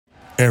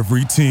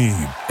Every team,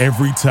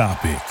 every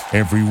topic,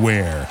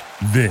 everywhere.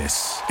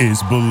 This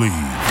is Believe.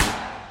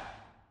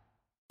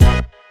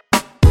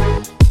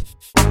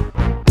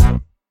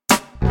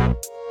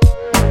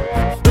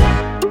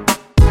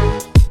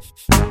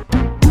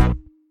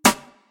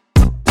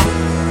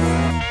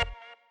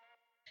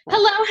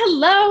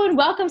 Hello, and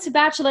welcome to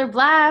Bachelor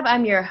Blab.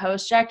 I'm your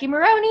host, Jackie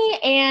Maroney,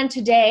 and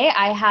today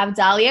I have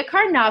Daliya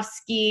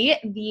Karnofsky,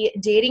 the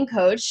dating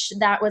coach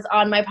that was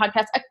on my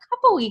podcast a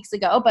couple weeks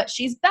ago, but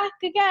she's back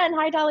again.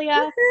 Hi,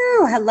 Daliya.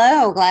 Woo-hoo.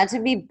 Hello. Glad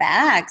to be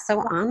back.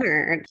 So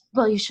honored.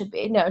 Well, you should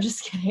be. No,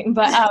 just kidding.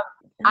 But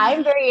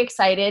I'm very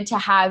excited to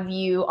have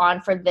you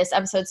on for this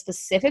episode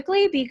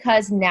specifically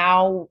because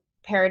now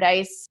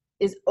Paradise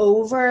is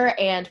over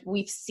and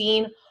we've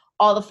seen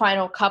all the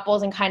final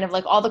couples and kind of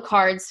like all the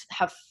cards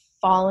have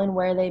fallen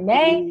where they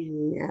may.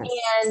 Yes.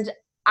 And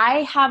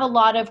I have a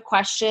lot of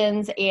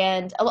questions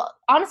and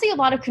honestly a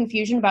lot of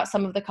confusion about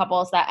some of the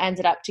couples that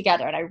ended up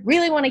together. And I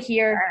really want to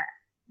hear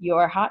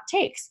your hot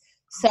takes.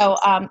 So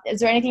is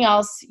there anything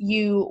else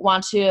you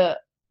want to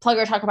plug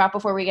or talk about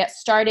before we get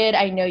started?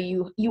 I know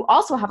you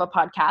also have a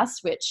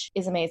podcast, which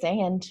is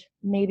amazing. And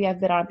maybe I've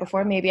been on it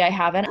before. Maybe I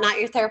haven't. Not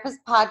Your Therapist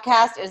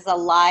podcast is a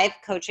live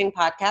coaching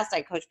podcast.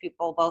 I coach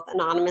people both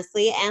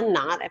anonymously and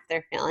not, if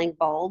they're feeling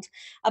bold,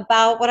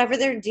 about whatever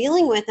they're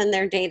dealing with in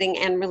their dating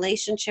and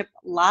relationship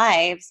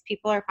lives.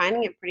 People are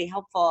finding it pretty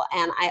helpful.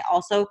 And I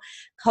also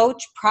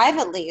coach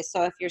privately.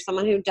 So if you're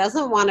someone who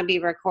doesn't want to be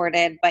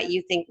recorded, but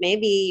you think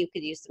maybe you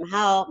could use some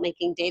help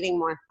making dating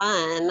more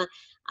fun,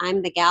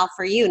 I'm the gal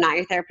for you. Not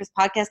Your Therapist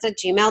podcast at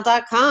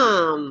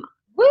gmail.com.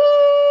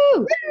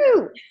 Woo!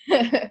 Woo!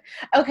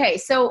 Okay,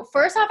 so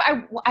first off,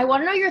 I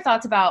want to know your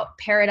thoughts about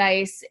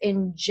Paradise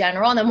in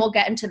general, and then we'll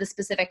get into the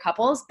specific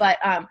couples. But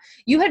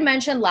you had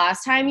mentioned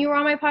last time you were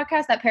on my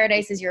podcast that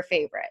Paradise is your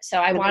favorite. So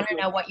I want to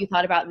know what you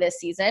thought about this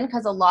season,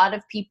 because a lot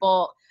of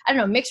people, I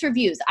don't know, mixed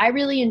reviews. I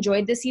really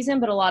enjoyed this season,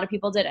 but a lot of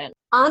people didn't.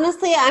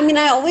 Honestly, I mean,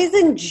 I always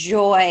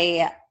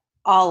enjoy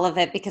all of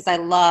it because I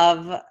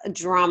love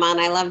drama and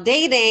I love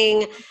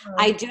dating. Mm-hmm.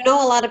 I do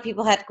know a lot of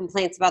people had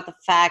complaints about the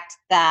fact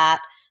that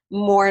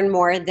more and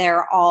more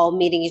they're all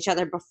meeting each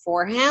other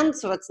beforehand.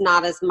 So it's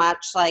not as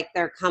much like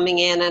they're coming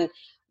in and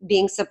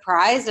being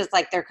surprised. It's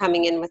like they're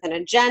coming in with an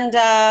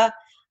agenda.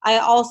 I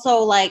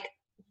also I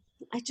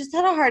just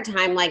had a hard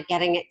time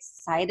getting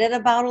excited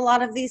about a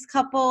lot of these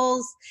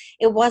couples.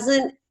 It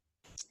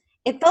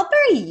felt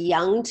very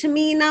young to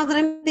me now that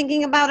I'm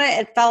thinking about it.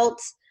 It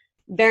felt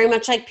very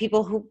much like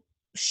people who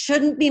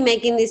shouldn't be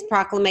making these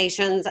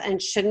proclamations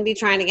and shouldn't be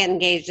trying to get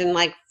engaged in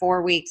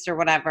 4 weeks or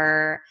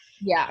whatever.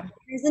 Yeah.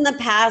 In the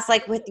past,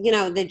 with,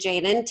 the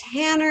Jade and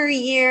Tanner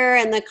year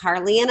and the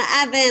Carly and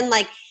Evan,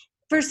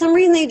 for some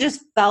reason they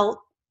just felt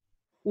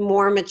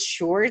more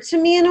mature to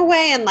me in a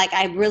way. And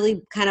I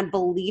really kind of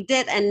believed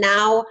it. And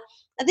now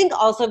I think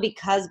also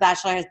because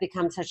Bachelor has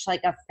become such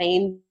a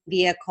fame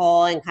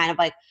vehicle and kind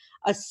of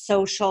a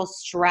social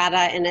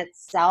strata in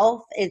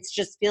itself, it's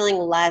just feeling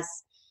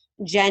less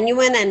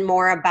genuine and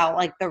more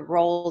about the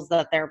roles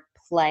that they're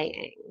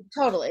playing.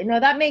 Totally. No,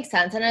 that makes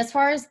sense. And as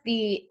far as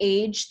the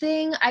age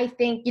thing, I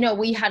think,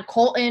 we had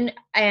Colton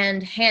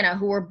and Hannah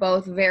who were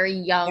both very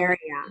young. Very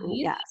young,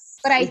 yes.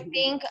 But I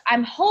think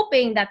I'm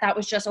hoping that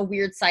was just a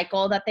weird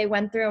cycle that they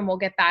went through, and we'll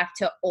get back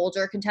to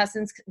older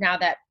contestants now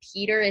that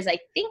Peter is, I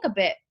think, a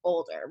bit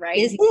older, right?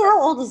 Is he? How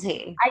old is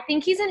he? I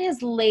think he's in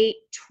his late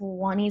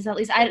 20s at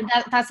least.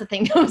 That's the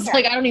thing.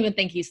 I don't even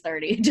think he's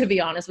 30, to be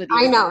honest with you.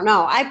 I know.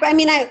 No. I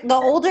mean, the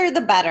older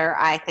the better,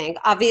 I think.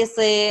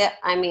 Obviously,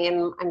 I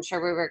mean, I'm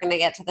sure we were going to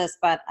get to this,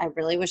 but I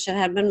really wish it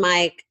had been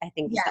Mike. I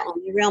think he's the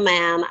only real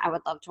man. I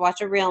would love to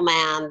watch a real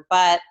man,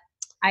 but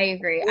I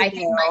agree. I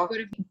think Mike would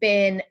have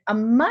been a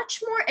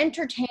much more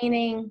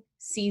entertaining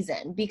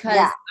season because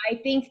I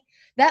think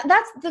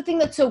that's the thing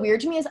that's so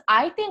weird to me is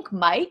I think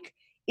Mike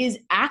is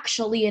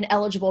actually an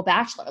eligible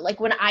bachelor.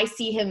 When I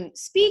see him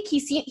speak, he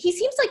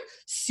seems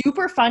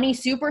super funny,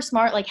 super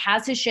smart,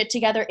 has his shit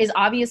together, is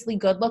obviously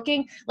good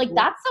looking. That's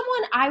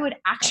someone I would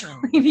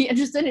actually be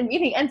interested in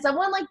meeting. And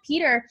someone like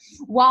Peter,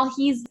 while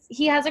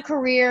he has a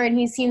career and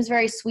he seems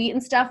very sweet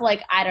and stuff,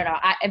 I don't know,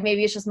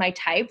 maybe it's just my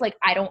type.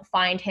 I don't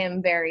find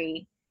him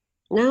very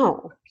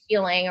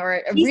appealing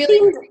or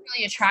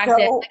really attractive.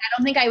 I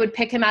don't think I would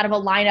pick him out of a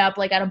lineup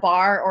at a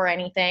bar or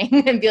anything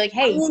and be like,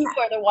 hey, you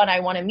are the one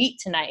I want to meet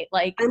tonight.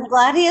 I'm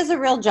glad he has a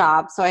real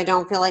job, so I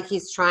don't feel like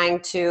he's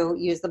trying to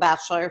use The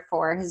Bachelor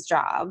for his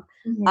job.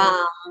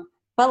 Mm-hmm.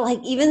 But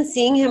even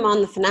seeing him on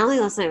the finale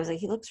last night, I was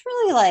he looks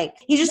really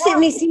he just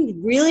he seemed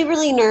really,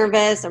 really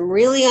nervous. I'm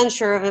really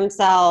unsure of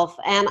himself.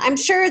 And I'm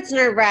sure it's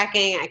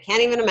nerve-wracking. I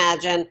can't even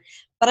imagine.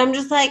 But I'm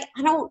just I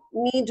don't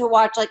need to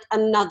watch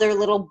another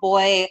little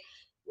boy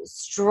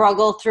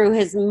struggle through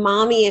his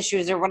mommy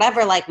issues or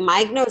whatever.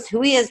 Mike knows who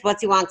he is, what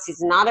he wants.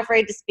 He's not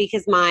afraid to speak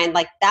his mind.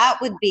 That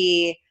would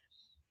be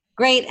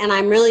great. And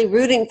I'm really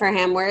rooting for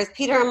him. Whereas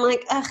Peter, I'm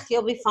ugh,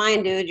 you'll be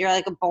fine, dude. You're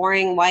a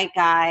boring white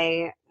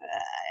guy.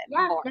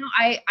 No,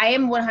 I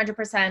am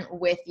 100%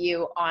 with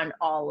you on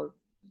all of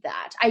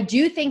that. I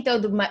do think, though,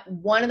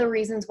 one of the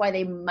reasons why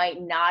they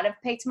might not have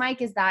picked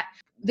Mike is that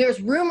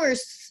there's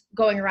rumors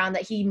going around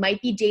that he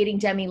might be dating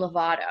Demi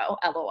Lovato,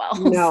 LOL.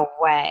 No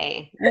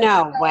way.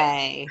 No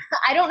way.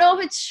 I don't know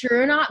if it's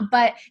true or not,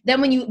 but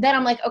then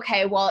I'm like,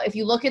 okay, well, if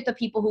you look at the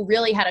people who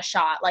really had a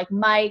shot, like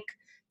Mike,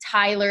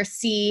 Tyler,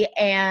 C,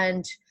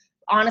 and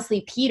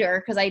honestly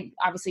Peter, because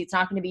obviously it's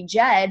not going to be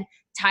Jed.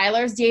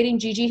 Tyler's dating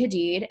Gigi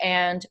Hadid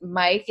and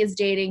Mike is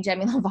dating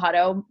Demi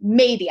Lovato.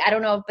 Maybe. I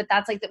don't know, but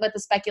that's like what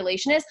the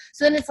speculation is.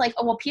 So then it's like,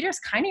 oh, well, Peter's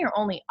kind of your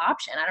only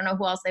option. I don't know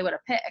who else they would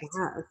have picked.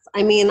 Yes.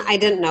 I mean, I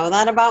didn't know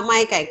that about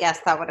Mike. I guess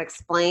that would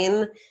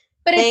explain.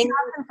 But it's not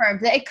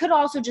confirmed. It could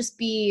also just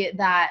be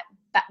that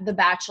the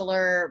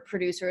Bachelor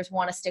producers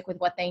want to stick with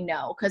what they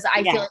know. Because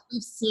I feel like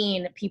we've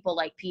seen people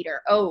like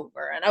Peter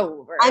over and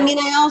over. I mean,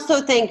 I also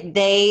think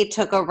they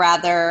took a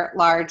rather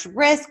large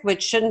risk,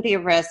 which shouldn't be a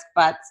risk,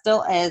 but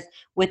still is,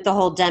 with the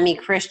whole Demi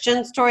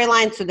Christian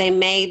storyline. So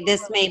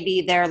this may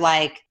be their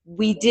like,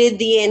 we did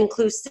the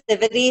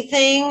inclusivity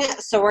thing,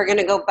 so we're going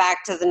to go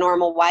back to the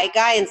normal white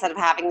guy instead of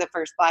having the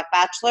first Black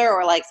Bachelor,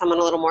 or like someone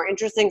a little more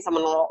interesting,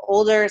 someone a little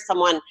older,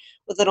 someone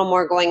with a little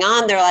more going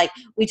on. They're like,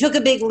 we took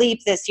a big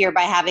leap this year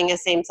by having a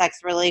same-sex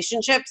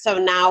relationship, so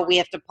now we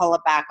have to pull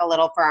it back a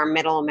little for our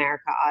middle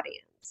America audience.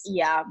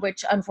 Yeah,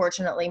 which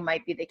unfortunately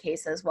might be the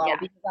case as well,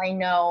 because I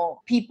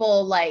know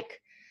people like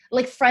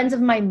friends of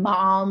my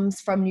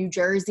mom's from New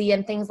Jersey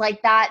and things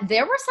like that.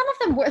 There were some of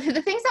them where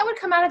the things that would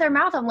come out of their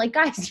mouth, I'm like,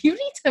 guys, you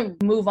need to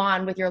move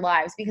on with your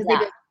lives, because they'd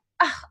be like,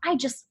 oh, I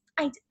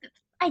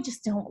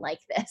just don't like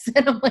this.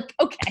 And I'm like,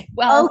 okay,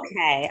 well.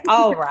 Okay,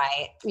 all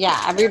right.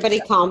 Yeah, everybody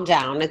calm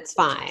down. It's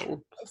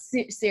fine.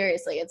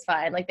 Seriously, it's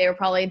fine. Like, they were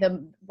probably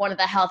one of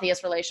the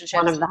healthiest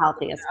relationships. One of the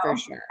healthiest, for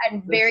sure.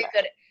 And very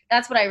good.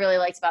 That's what I really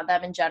liked about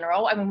them in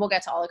general. I mean, we'll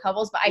get to all the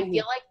couples, but I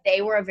feel like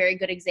they were a very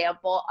good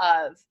example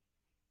of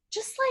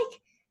just like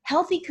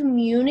healthy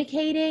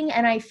communicating.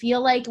 And I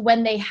feel like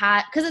when they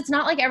had, because it's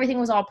not like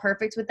everything was all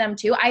perfect with them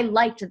too. I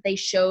liked that they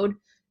showed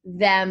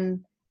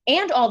them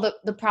and all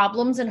the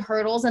problems and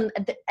hurdles and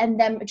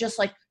them just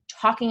like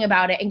talking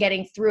about it and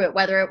getting through it,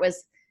 whether it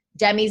was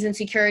Demi's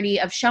insecurity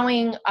of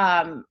showing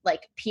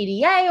like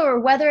PDA, or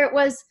whether it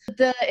was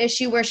the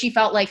issue where she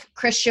felt like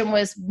Christian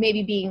was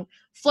maybe being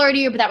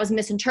flirtier, but that was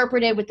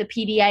misinterpreted with the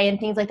PDA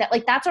and things like that.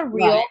 Like, that's a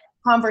real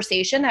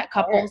conversation that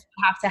couples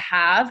have to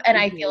have. And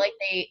I feel like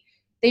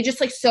they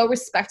just like so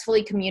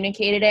respectfully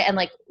communicated it and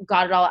like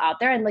got it all out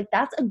there. And like,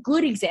 that's a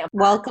good example.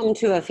 Welcome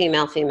to a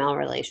female-female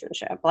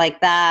relationship like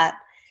that.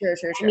 Sure.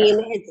 I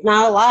mean, it's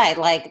not a lie.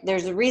 Like,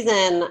 there's a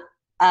reason,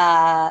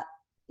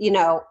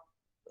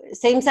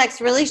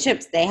 same-sex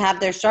relationships, they have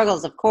their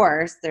struggles, of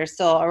course. There's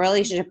still a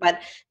relationship,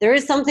 but there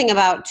is something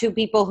about two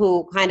people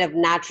who kind of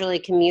naturally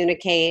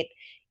communicate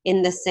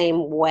in the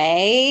same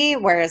way,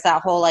 whereas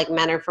that whole like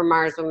men are from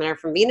Mars, women are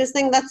from Venus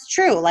thing, that's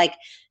true. Like,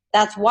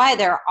 that's why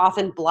there are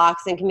often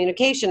blocks in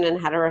communication in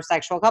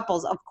heterosexual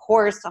couples. Of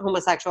course,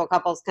 homosexual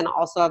couples can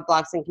also have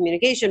blocks in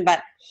communication,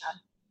 but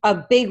a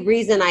big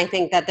reason I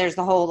think that there's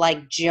the whole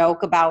like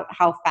joke about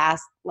how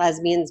fast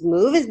lesbians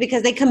move is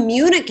because they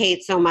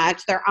communicate so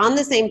much. They're on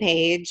the same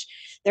page.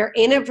 They're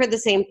in it for the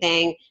same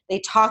thing. They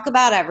talk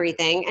about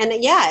everything. And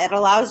it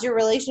allows your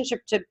relationship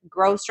to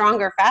grow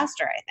stronger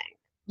faster, I think.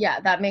 Yeah,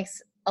 that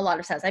makes a lot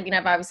of sense. I mean,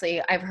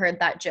 I've heard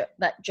that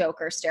joke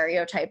or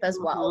stereotype as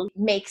well.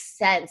 Makes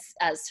sense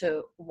as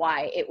to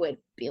why it would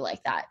be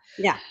like that.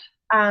 Yeah.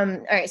 All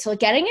right. So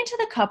getting into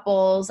the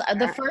couples,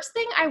 the first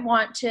thing I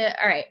want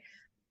to, all right,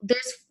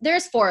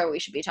 there's four we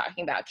should be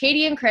talking about: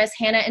 Katie and Chris,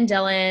 Hannah and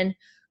Dylan,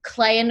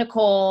 Clay and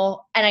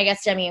Nicole, and I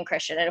guess Demi and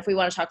Christian. And if we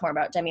want to talk more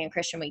about Demi and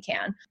Christian, we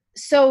can.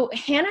 So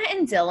Hannah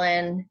and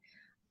Dylan,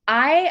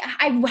 I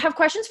have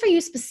questions for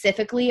you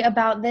specifically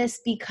about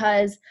this,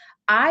 because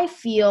I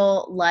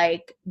feel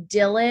like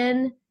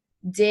Dylan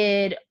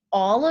did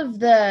all of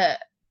the,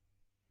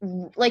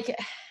 like,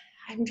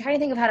 I'm trying to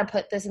think of how to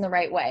put this in the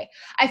right way.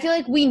 I feel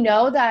like we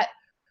know that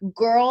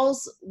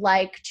girls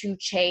like to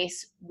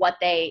chase what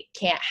they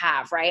can't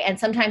have, right? And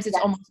sometimes it's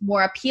almost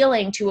more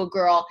appealing to a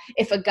girl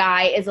if a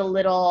guy is a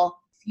little,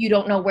 you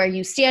don't know where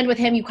you stand with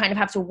him. You kind of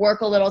have to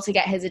work a little to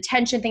get his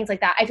attention, things like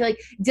that. I feel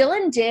like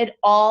Dylan did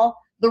all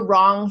the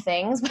wrong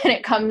things when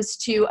it comes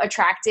to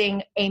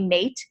attracting a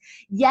mate,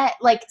 yet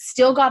like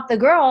still got the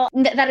girl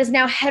that is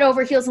now head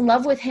over heels in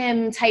love with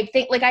him type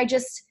thing. Like, I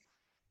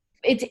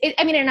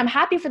mean, and I'm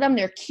happy for them.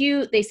 They're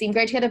cute. They seem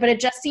great together, but it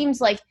just seems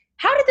like,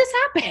 how did this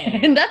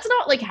happen? That's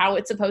not like how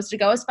it's supposed to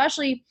go,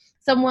 especially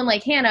someone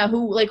like Hannah,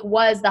 who like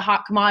was the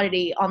hot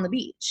commodity on the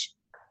beach.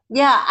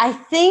 Yeah, I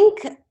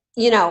think,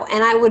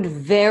 and I would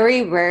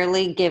very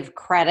rarely give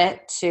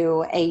credit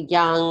to a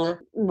young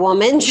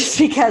woman just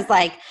because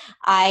like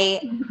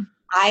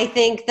I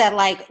think that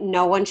like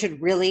no one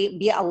should really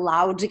be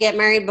allowed to get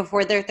married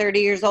before they're 30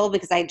 years old,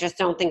 because I just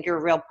don't think you're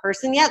a real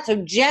person yet. So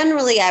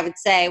generally I would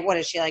say, what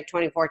is she, like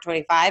 24,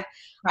 25?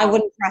 I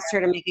wouldn't trust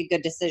her to make a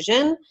good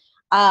decision.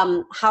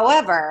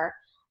 However,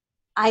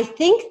 I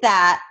think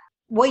that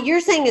what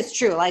you're saying is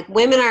true. Like,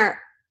 women are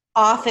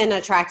often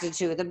attracted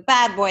to the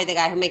bad boy, the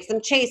guy who makes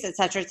them chase, et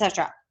cetera, et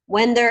cetera.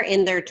 when they're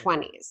in their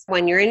 20s.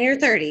 When you're in your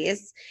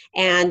 30s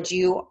and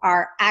you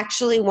are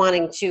actually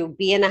wanting to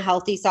be in a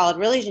healthy, solid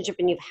relationship,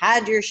 and you've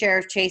had your share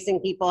of chasing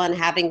people and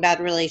having bad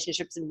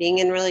relationships and being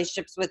in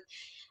relationships with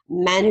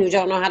men who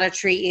don't know how to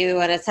treat you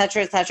and et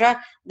cetera,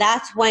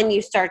 that's when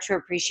you start to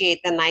appreciate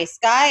the nice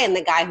guy and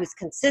the guy who's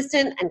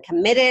consistent and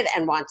committed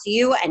and wants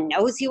you and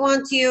knows he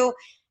wants you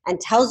and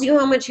tells you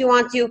how much he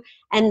wants you.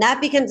 And that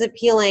becomes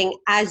appealing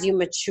as you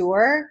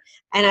mature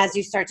and as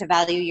you start to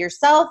value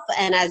yourself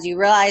and as you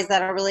realize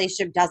that a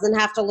relationship doesn't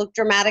have to look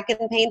dramatic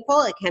and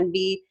painful. It can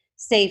be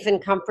safe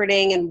and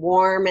comforting and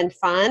warm and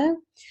fun.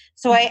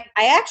 So I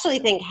actually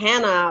think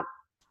Hannah,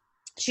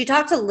 she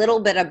talked a little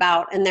bit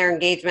about in their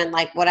engagement,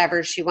 like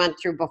whatever she went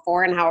through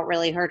before and how it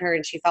really hurt her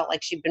and she felt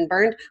like she'd been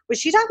burned. Was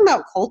she talking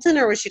about Colton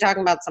or was she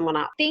talking about someone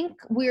else? I think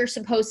we're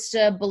supposed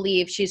to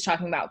believe she's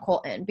talking about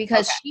Colton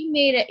because she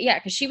made it,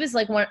 because she was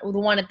like the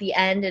one at the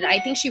end, and I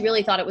think she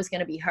really thought it was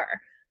going to be her.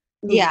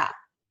 Yeah,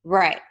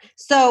 right.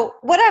 So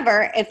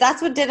whatever, if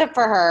that's what did it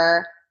for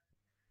her,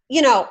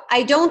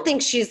 I don't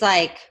think she's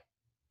like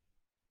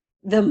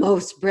the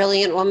most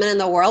brilliant woman in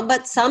the world,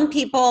 but some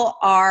people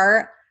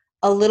are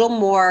a little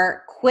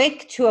more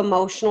quick to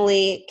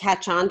emotionally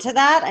catch on to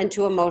that and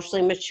to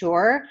emotionally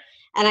mature.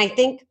 And I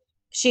think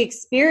she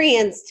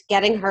experienced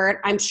getting hurt.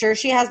 I'm sure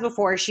she has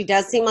before. She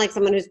does seem like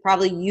someone who's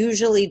probably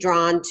usually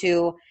drawn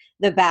to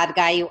the bad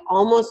guy. You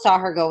almost saw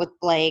her go with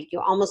Blake.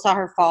 You almost saw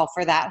her fall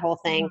for that whole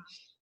thing.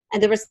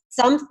 And there was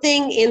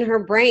something in her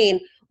brain,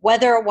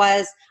 whether it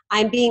was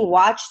I'm being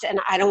watched and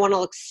I don't want to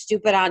look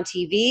stupid on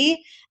TV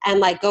and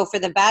like go for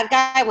the bad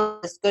guy when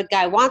this good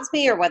guy wants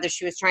me, or whether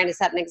she was trying to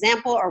set an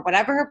example or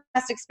whatever her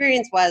past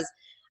experience was.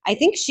 I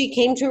think she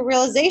came to a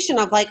realization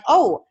of like,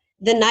 oh,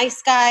 the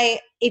nice guy,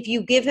 if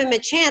you give him a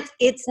chance,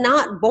 it's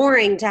not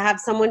boring to have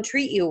someone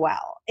treat you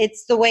well.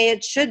 It's the way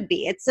it should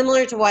be. It's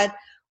similar to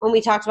when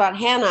we talked about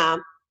Hannah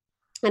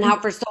and how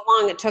for so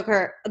long it took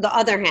her, the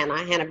other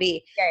Hannah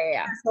B,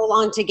 so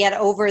long to get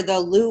over the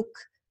Luke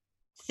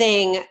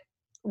thing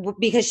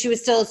because she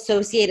was still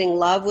associating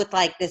love with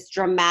like this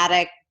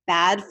dramatic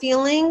bad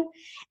feeling.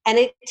 And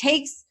it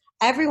takes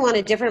everyone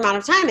a different amount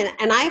of time.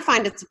 And I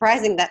find it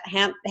surprising that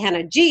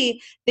Hannah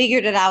G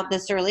figured it out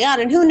this early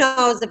on. And who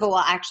knows if it will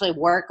actually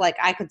work. Like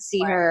I could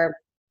see her,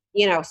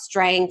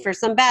 straying for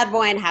some bad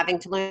boy and having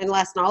to learn the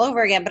lesson all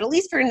over again. But at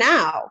least for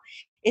now,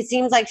 it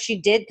seems like she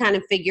did kind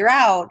of figure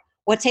out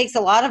what takes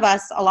a lot of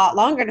us a lot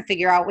longer to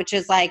figure out, which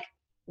is like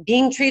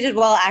being treated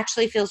well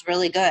actually feels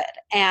really good.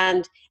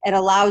 And it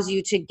allows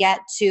you to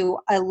get to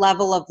a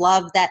level of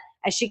love that,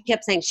 as she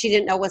kept saying, she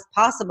didn't know was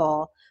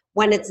possible.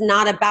 When it's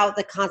not about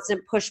the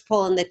constant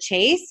push-pull and the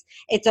chase,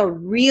 it's a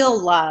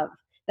real love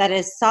that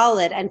is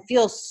solid and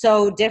feels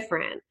so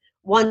different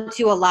once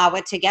you allow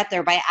it to get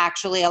there by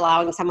actually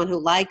allowing someone who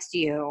likes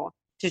you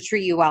to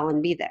treat you well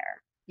and be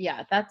there.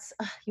 Yeah,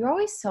 you're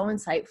always so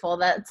insightful.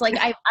 That's like,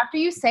 after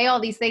you say all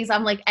these things,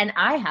 I'm like, and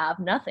I have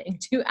nothing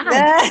to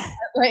add.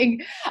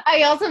 Like,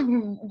 I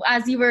also,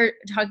 as you were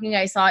talking,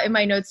 I saw in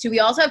my notes too, we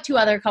also have two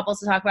other couples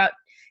to talk about,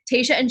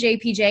 Tayshia and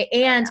JPJ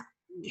and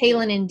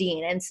Kaylin and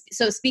Dean. And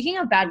so speaking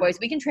of bad boys,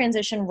 we can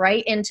transition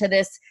right into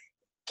this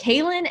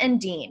Kaylin and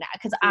Dean,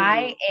 because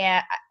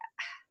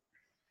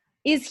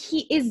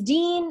is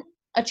Dean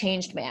a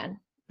changed man?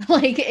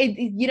 Like,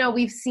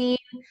 we've seen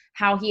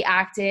how he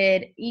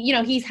acted,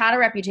 he's had a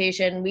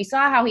reputation. We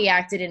saw how he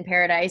acted in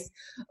Paradise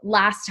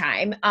last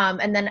time.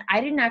 And then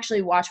I didn't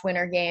actually watch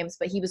Winter Games,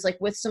 but he was like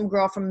with some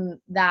girl from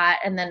that.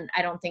 And then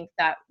I don't think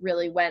that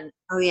really went.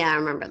 Oh yeah, I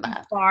remember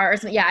that. Far or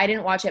something. Yeah, I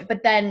didn't watch it.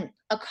 But then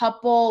a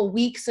couple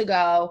weeks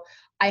ago,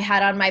 I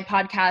had on my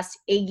podcast,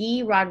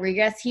 Iggy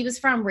Rodriguez. He was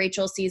from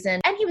Rachel's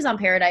season and he was on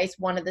Paradise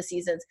one of the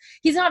seasons.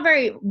 He's not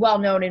very well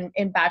known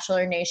in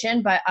Bachelor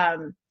Nation, but,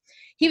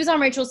 he was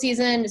on Rachel's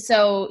season,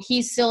 so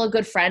he's still a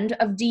good friend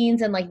of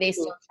Dean's, and like they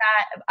still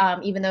chat,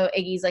 even though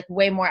Iggy's like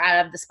way more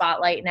out of the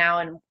spotlight now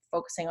and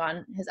focusing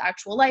on his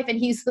actual life. And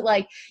he's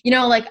like,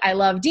 like I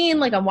love Dean,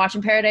 like I'm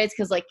watching Paradise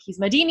because like he's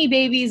my Deanie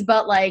babies,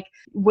 but like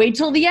wait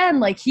till the end,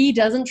 like he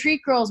doesn't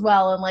treat girls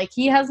well, and like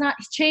he has not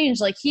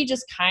changed, like he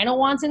just kind of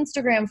wants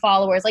Instagram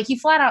followers. Like he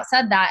flat out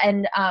said that.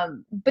 And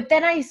but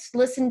then I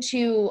listened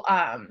to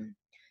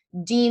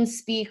Dean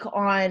speak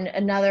on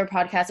another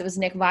podcast. It was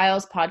Nick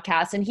Vile's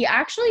podcast. And he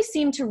actually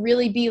seemed to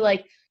really be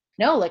like,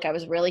 no, like I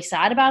was really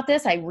sad about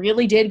this. I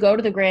really did go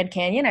to the Grand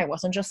Canyon. I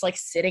wasn't just like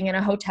sitting in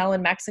a hotel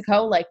in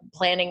Mexico, like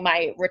planning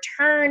my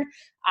return.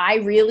 I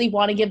really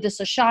want to give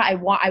this a shot. I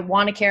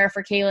want to care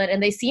for Kaylin.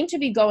 And they seem to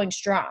be going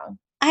strong.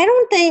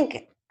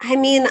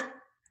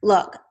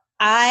 Look,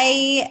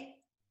 I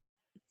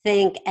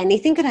think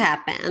anything could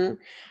happen.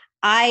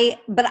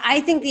 But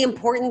I think the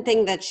important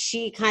thing that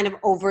she kind of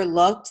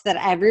overlooked, that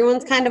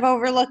everyone's kind of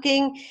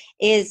overlooking,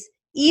 is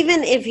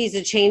even if he's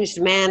a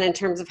changed man in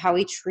terms of how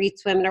he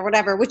treats women or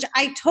whatever, which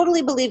I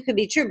totally believe could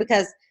be true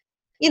because,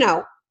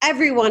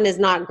 everyone is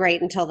not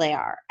great until they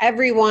are.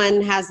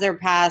 Everyone has their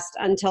past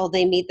until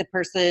they meet the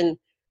person.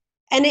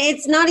 And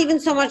it's not even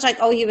so much like,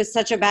 oh, he was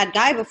such a bad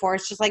guy before.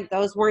 It's just like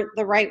those weren't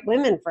the right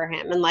women for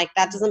him. And like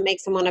that doesn't make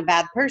someone a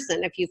bad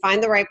person. If you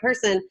find the right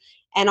person,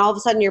 and all of a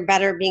sudden you're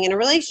better at being in a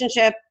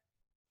relationship,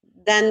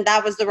 then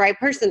that was the right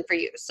person for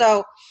you.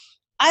 So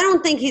I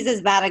don't think he's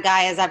as bad a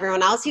guy as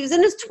everyone else. He was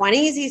in his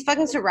 20s. He's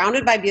fucking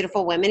surrounded by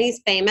beautiful women.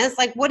 He's famous.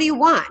 Like, what do you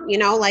want? You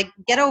know, like,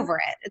 get over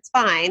it. It's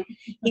fine.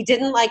 He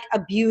didn't like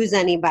abuse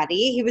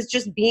anybody. He was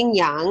just being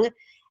young,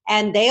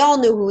 and they all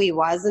knew who he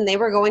was, and they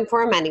were going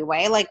for him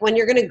anyway. Like, when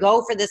you're going to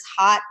go for this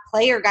hot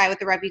player guy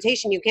with a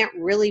reputation, you can't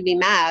really be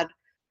mad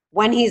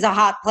when he's a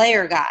hot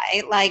player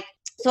guy. Like,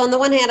 so on the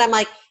one hand, I'm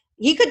like,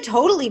 he could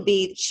totally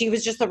be, she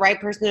was just the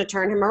right person to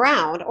turn him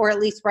around, or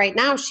at least right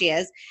now she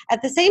is.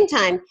 At the same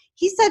time,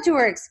 he said to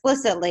her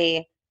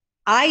explicitly,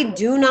 I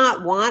do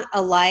not want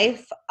a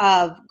life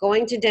of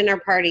going to dinner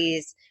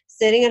parties,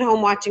 sitting at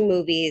home watching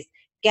movies,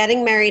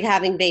 getting married,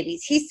 having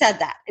babies. He said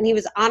that, and he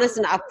was honest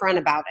and upfront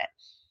about it.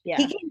 Yeah.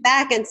 He came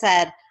back and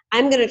said,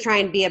 I'm going to try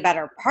and be a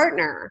better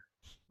partner.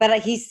 But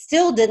he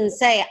still didn't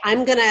say,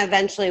 I'm going to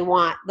eventually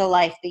want the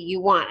life that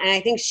you want. And I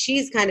think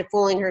she's kind of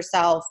fooling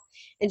herself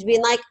into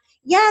being like,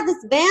 yeah,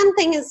 this band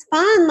thing is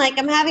fun. Like,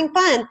 I'm having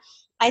fun.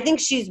 I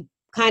think she's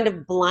kind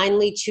of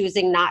blindly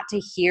choosing not to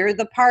hear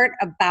the part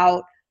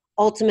about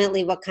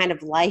ultimately what kind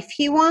of life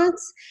he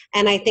wants.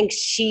 And I think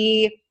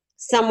she,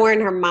 somewhere in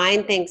her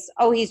mind, thinks,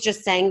 oh, he's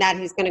just saying that.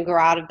 He's going to grow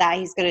out of that.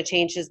 He's going to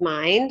change his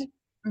mind.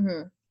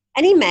 Mm-hmm.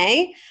 And he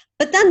may.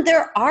 But then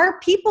there are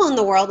people in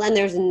the world, and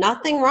there's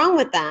nothing wrong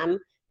with them,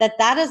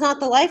 that is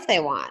not the life they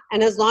want.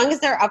 And as long as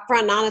they're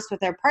upfront and honest with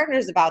their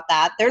partners about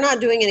that, they're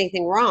not doing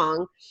anything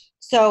wrong.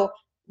 So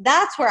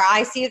that's where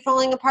I see it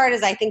falling apart,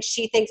 is I think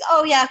she thinks,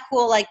 oh yeah,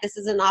 cool, like this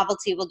is a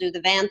novelty. We'll do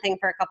the van thing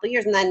for a couple of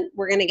years and then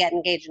we're going to get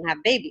engaged and have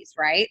babies,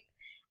 right?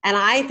 And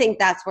I think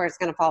that's where it's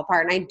going to fall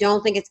apart. And I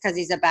don't think it's because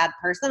he's a bad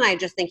person. I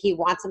just think he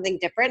wants something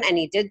different, and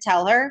he did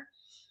tell her.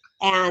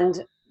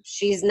 And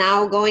she's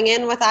now going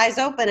in with eyes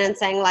open and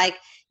saying like,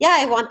 yeah,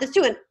 I want this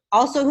too. And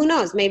also, who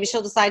knows, maybe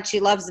she'll decide she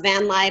loves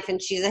van life and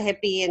she's a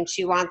hippie and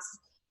she wants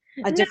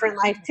a different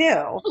life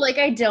too. Like,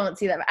 I don't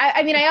see that.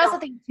 I mean, I also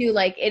think too,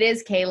 like, it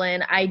is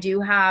Kaylin. I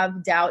do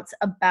have doubts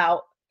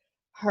about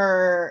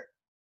her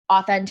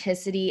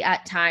authenticity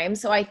at times.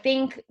 So I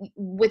think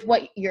with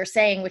what you're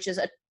saying, which is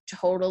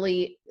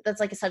that's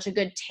like such a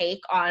good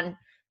take on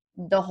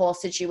the whole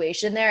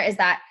situation there, is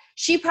that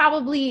she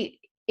probably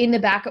in the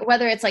back,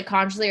 whether it's like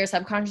consciously or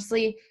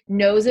subconsciously,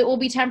 knows it will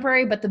be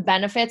temporary, but the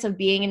benefits of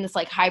being in this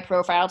like high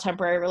profile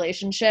temporary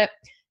relationship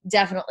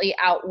definitely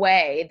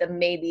outweigh the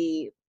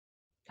maybe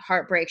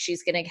heartbreak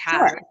she's going to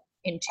have. Sure.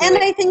 And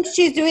I think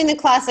she's doing the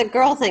classic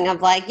girl thing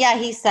of like, yeah,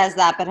 he says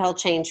that, but he'll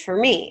change for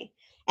me.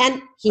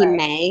 And he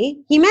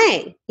may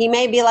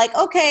be like,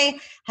 okay,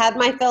 had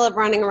my fill of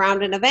running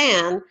around in a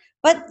van.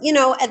 But, you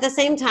know, at the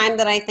same time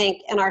that I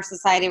think in our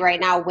society right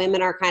now,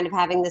 women are kind of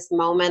having this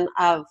moment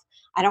of,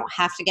 I don't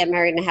have to get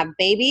married and have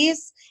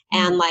babies.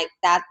 Mm-hmm. And like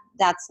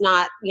that's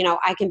not, you know,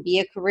 I can be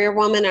a career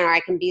woman, or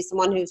I can be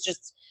someone who's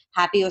just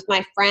happy with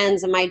my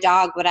friends and my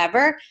dog,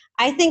 whatever.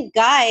 I think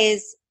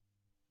guys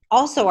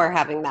also are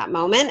having that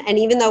moment. And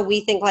even though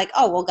we think like,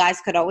 oh, well, guys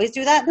could always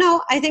do that.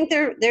 No, I think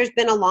there's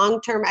been a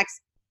long-term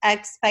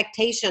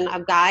expectation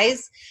of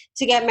guys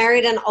to get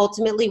married and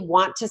ultimately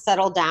want to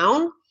settle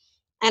down.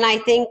 And I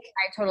think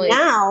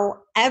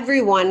now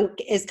everyone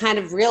is kind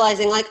of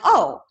realizing like,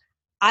 oh,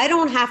 I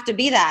don't have to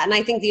be that. And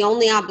I think the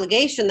only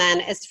obligation then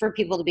is for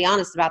people to be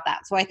honest about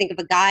that. So I think if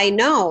a guy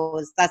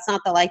knows that's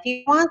not the life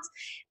he wants,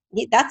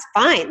 that's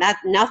fine. That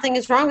nothing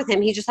is wrong with him.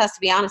 He just has to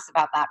be honest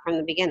about that from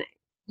the beginning.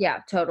 Yeah,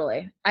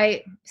 totally.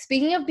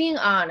 Speaking of being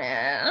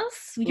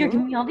honest, you're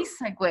giving me all these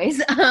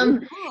segues.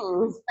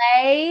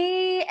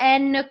 Clay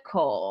and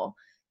Nicole.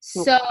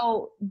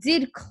 So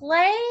did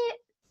Clay,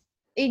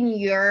 in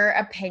your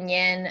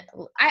opinion,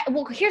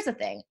 well, here's the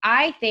thing.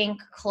 I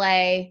think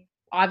Clay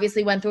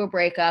obviously went through a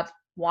breakup,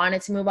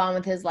 wanted to move on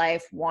with his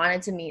life,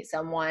 wanted to meet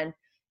someone,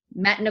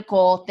 met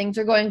Nicole, things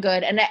are going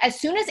good. And as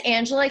soon as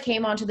Angela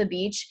came onto the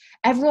beach,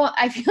 I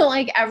feel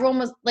like everyone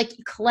was like,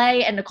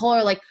 Clay and Nicole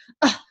are like,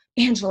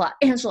 Angela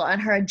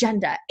and her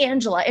agenda,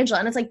 Angela.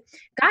 And it's like,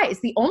 guys,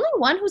 the only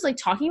one who's like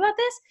talking about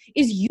this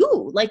is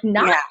you, like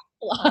not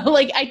Angela.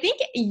 Like, I think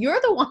you're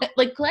the one,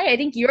 like Clay, I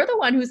think you're the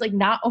one who's like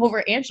not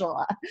over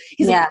Angela.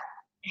 He's like,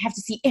 I have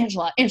to see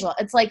Angela.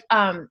 It's like,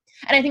 and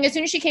I think as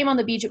soon as she came on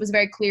the beach, it was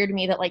very clear to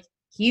me that like,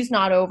 he's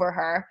not over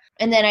her.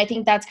 And then I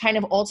think that's kind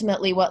of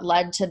ultimately what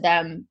led to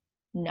them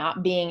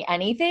not being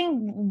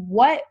anything.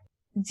 What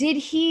did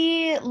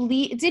he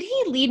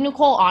lead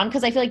Nicole on?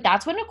 Because I feel like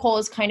that's what Nicole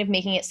is kind of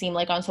making it seem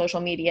like on social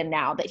media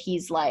now, that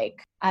he's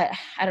like, I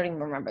don't even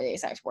remember the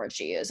exact words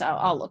she used.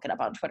 I'll look it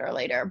up on Twitter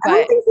later. But I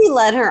don't think he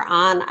led her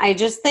on. I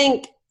just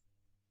think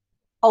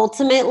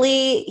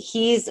ultimately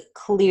he's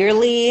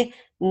clearly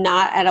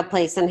not at a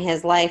place in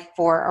his life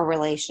for a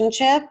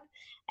relationship.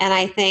 And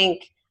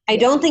I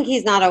don't think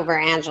he's not over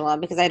Angela,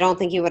 because I don't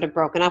think he would have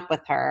broken up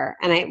with her.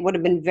 And it would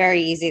have been very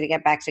easy to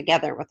get back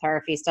together with her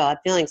if he still had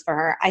feelings for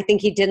her. I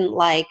think he didn't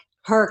like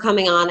her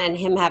coming on and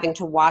him having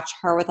to watch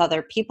her with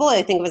other people.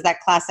 I think it was that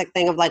classic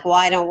thing of like, well,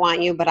 I don't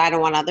want you, but I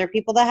don't want other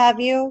people to have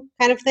you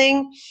kind of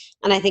thing.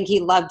 And I think he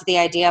loved the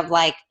idea of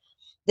like,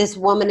 this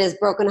woman is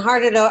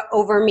brokenhearted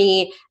over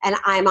me and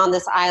I'm on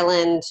this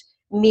island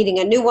meeting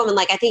a new woman.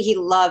 Like, I think he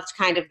loved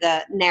kind of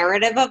the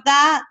narrative of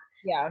that.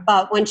 Yeah.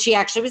 But when she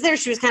actually was there,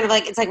 she was kind of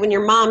like, it's like when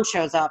your mom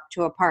shows up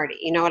to a party,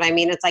 you know what I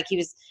mean? It's like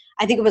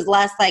I think it was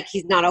less like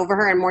he's not over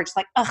her and more just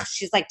like, ugh,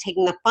 she's like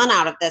taking the fun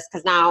out of this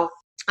because now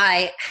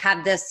I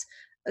have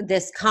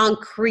this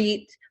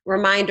concrete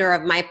reminder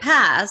of my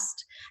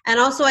past. And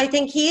also I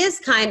think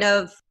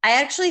I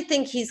actually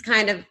think he's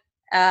kind of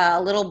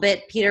a little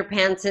bit Peter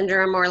Pan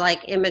syndrome or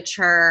like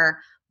immature,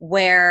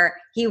 where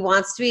he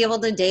wants to be able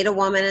to date a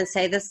woman and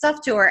say this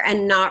stuff to her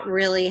and not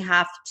really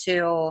have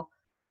to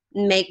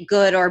make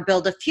good or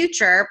build a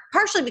future,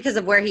 partially because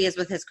of where he is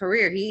with his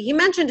career. He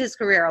mentioned his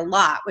career a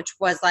lot, which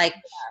was like,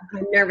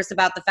 I'm nervous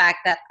about the fact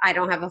that I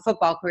don't have a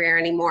football career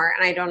anymore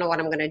and I don't know what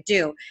I'm going to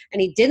do.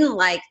 And he didn't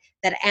like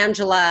that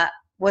Angela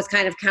was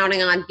kind of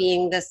counting on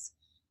being this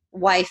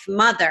wife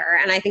mother.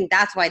 And I think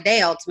that's why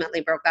they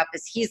ultimately broke up,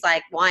 is he's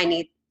like, well, I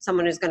need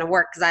someone who's going to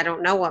work because I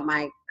don't know what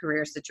my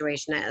career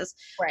situation is.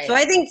 Right. So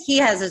I think he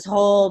has his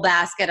whole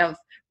basket of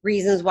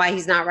reasons why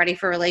he's not ready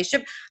for a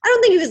relationship. I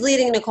don't think he was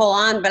leading Nicole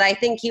on, but I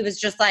think he was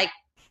just like,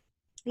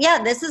 yeah,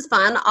 this is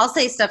fun. I'll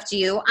say stuff to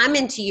you. I'm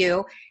into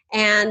you.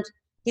 And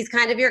he's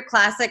kind of your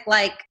classic,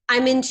 like,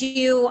 I'm into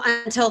you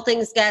until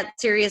things get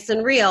serious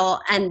and real.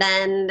 And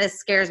then this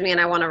scares me and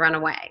I want to run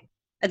away.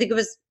 I think it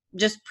was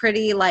just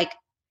pretty like,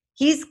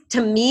 he's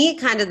to me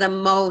kind of the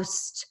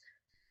most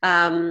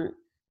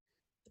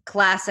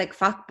classic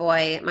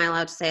fuckboy. Am I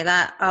allowed to say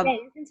that? Yeah,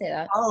 you can say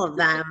that. All of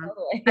them.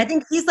 Totally. I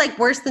think he's like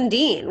worse than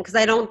Dean because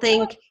I don't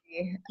think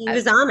he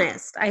was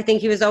honest. I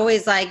think he was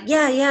always like,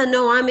 yeah,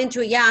 no, I'm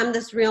into it. Yeah, I'm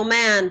this real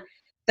man.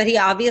 But he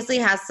obviously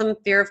has some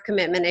fear of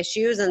commitment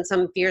issues and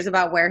some fears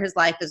about where his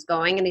life is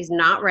going, and he's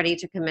not ready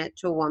to commit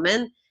to a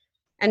woman.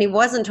 And he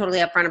wasn't totally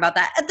upfront about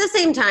that. At the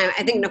same time,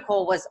 I think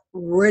Nicole was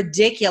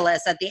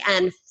ridiculous at the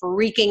end,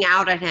 freaking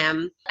out at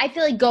him. I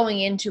feel like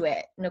going into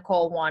it,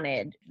 Nicole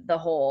wanted the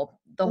whole.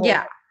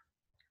 Yeah.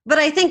 But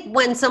I think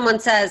when someone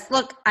says,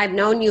 look, I've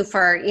known you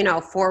for,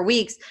 4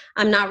 weeks,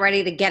 I'm not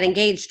ready to get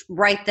engaged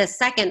right this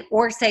second,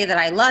 or say that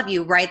I love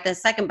you right this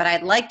second, but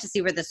I'd like to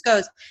see where this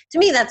goes. To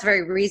me, that's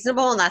very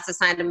reasonable. And that's a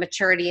sign of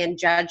maturity and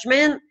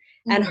judgment.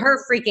 Mm-hmm. And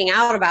her freaking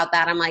out about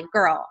that, I'm like,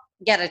 girl,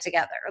 get it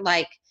together.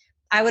 Like,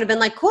 I would have been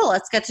like, cool,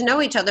 let's get to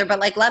know each other. But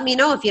like, let me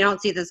know if you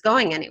don't see this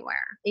going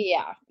anywhere.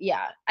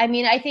 Yeah. I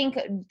mean, I think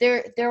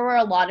there were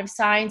a lot of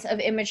signs of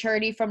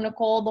immaturity from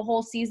Nicole the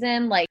whole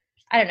season. Like,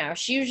 I don't know.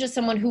 She was just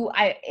someone who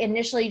I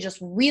initially just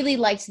really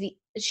liked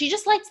she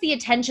just liked the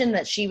attention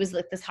that she was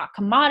like this hot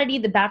commodity,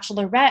 the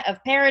bachelorette of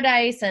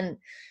paradise. And,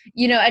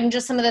 and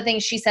just some of the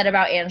things she said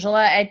about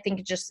Angela, I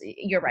think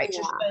you're right.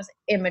 Just shows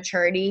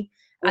immaturity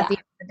at the end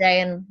of the day.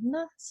 And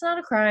no, it's not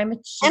a crime.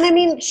 And I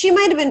mean, she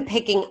might've been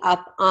picking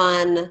up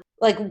on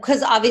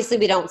because obviously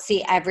we don't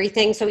see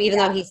everything. So even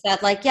though he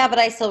said like, yeah, but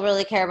I still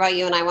really care about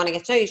you and I want to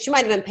get to know you, she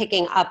might've been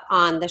picking up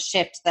on the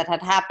shift that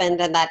had happened.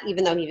 And that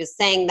even though he was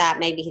saying that,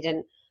 maybe he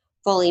didn't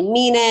fully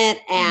mean it,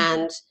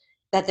 and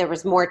that there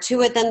was more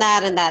to it than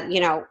that. And that,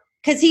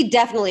 because he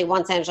definitely,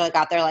 once Angela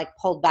got there, like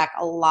pulled back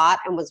a lot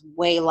and was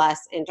way less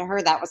into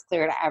her. That was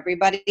clear to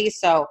everybody.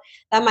 So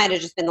that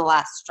might've just been the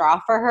last straw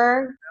for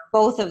her.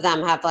 Both of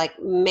them have like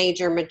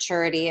major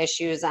maturity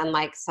issues and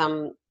like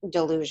some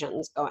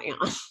delusions going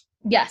on.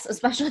 Yes,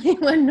 especially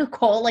when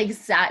Nicole like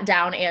sat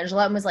down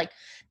Angela and was like,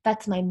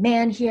 that's my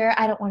man here.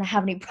 I don't want to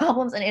have any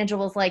problems. And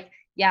Angela was like,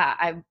 yeah,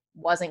 I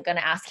wasn't going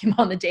to ask him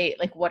on the date.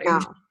 Like, what are you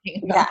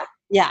talking about?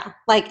 Yeah.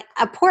 Like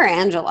poor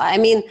Angela. I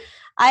mean,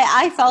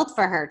 I felt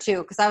for her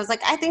too. Cause I was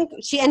like, I think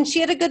she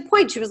had a good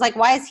point. She was like,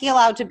 why is he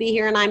allowed to be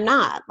here and I'm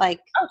not? Like,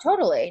 oh,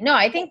 totally. No,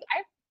 I think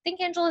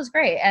Angela's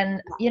great. And,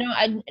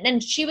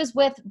 and she was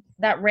with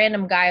that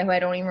random guy who I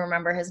don't even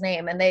remember his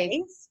name. And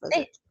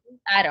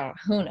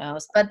who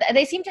knows, but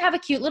they seem to have a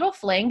cute little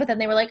fling, but then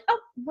they were like, oh,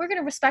 we're going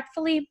to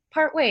respectfully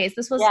part ways.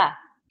 This was,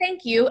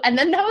 thank you. And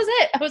then that was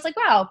it. I was like,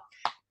 wow.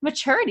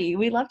 Maturity.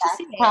 We love to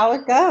see it. How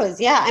it goes.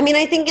 Yeah. I mean,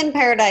 I think in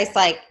Paradise,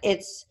 like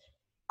it's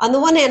on the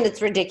one hand,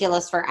 it's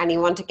ridiculous for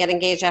anyone to get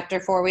engaged after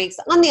 4 weeks.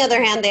 On the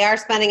other hand, they are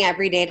spending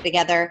every day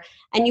together.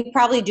 And you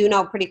probably do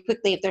know pretty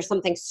quickly if there's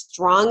something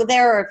strong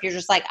there, or if you're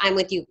just like, I'm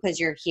with you because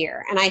you're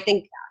here. And I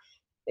think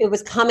it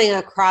was coming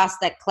across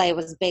that Clay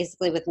was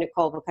basically with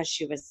Nicole because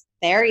she was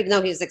there, even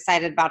though he was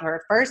excited about her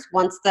at first.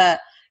 Once the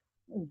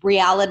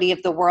reality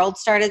of the world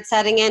started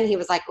setting in, he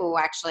was like, oh,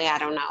 actually, I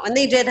don't know. And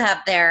they did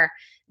have their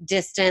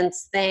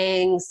distance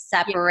things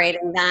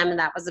separating them, and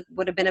that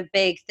would have been a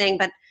big thing,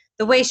 but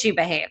the way she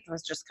behaved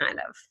was just kind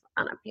of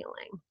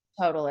unappealing.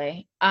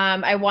 Totally.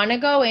 I want to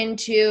go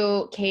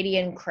into Katie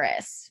and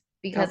Chris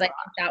because I think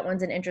that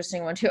one's an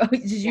interesting one too.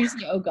 Did you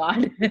say oh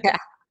god?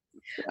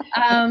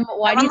 Yeah.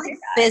 Why do you think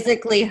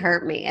physically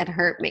hurt me? It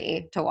hurt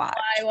me to watch.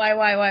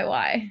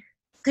 Why?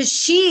 Because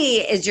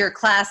she is your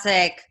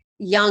classic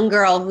young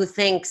girl who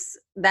thinks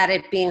that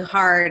it being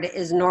hard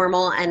is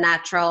normal and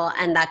natural,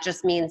 and that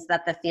just means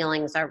that the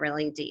feelings are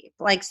really deep.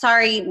 Like,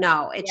 sorry,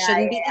 no, it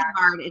shouldn't be that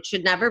hard. It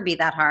should never be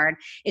that hard.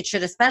 It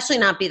should especially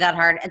not be that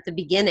hard at the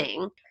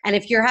beginning. And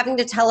if you're having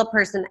to tell a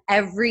person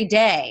every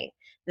day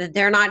that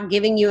they're not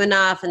giving you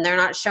enough and they're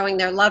not showing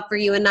their love for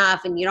you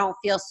enough and you don't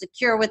feel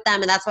secure with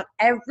them, and that's what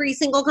every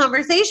single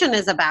conversation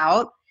is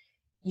about,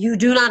 you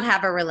do not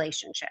have a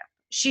relationship.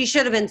 She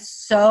should have been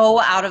so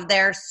out of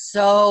there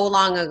so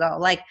long ago.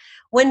 Like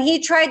when he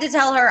tried to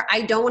tell her,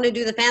 I don't want to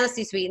do the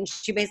fantasy suite, and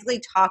she basically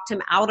talked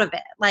him out of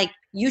it. Like,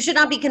 you should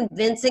not be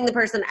convincing the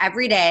person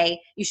every day.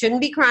 You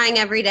shouldn't be crying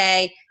every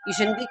day. You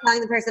shouldn't be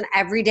telling the person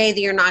every day that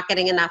you're not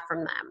getting enough from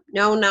them.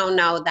 No,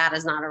 that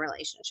is not a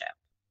relationship.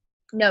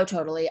 No,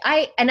 totally.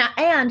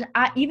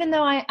 Even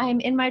though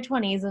I'm in my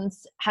 20s and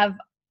have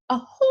a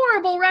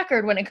horrible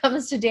record when it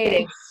comes to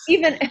dating,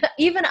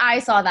 even I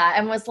saw that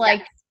and was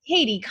like,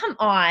 Katie, come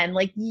on.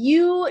 Like,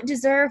 you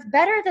deserve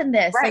better than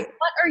this. Right. Like,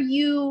 what are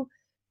you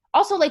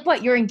also, like,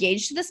 what, you're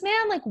engaged to this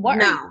man? Like,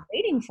 what are you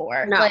waiting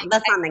for? No, like,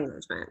 that's not an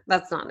engagement.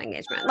 That's not an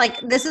engagement. Like,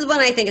 this is when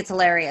I think it's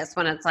hilarious,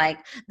 when it's like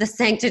the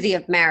sanctity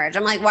of marriage.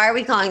 I'm like, why are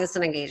we calling this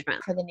an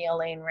engagement? For the Neil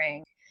Lane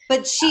ring.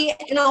 But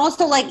and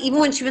also, like, even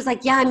when she was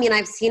like, yeah, I mean,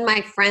 I've seen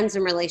my friends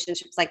in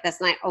relationships like this,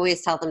 and I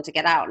always tell them to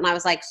get out. And I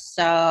was like,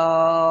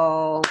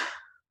 so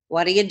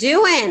what are you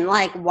doing?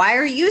 Like, why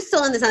are you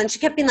still in this? And she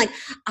kept being like,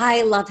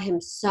 I love him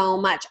so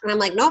much. And I'm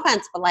like, no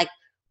offense, but like,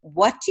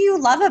 what do you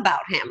love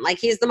about him? Like,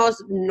 he's the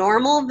most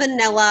normal,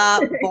 vanilla,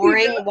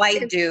 boring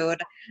white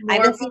dude. I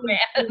haven't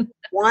seen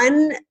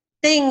one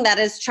thing that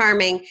is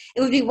charming.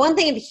 It would be one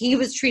thing if he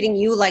was treating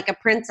you like a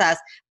princess,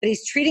 but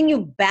he's treating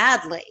you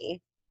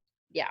badly.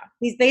 Yeah.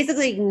 He's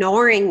basically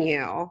ignoring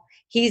you.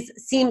 He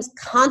seems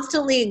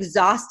constantly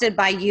exhausted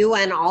by you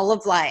and all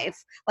of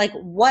life. Like,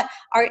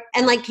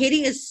 and like,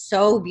 Katie is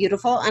so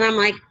beautiful. And I'm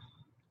like,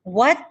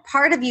 what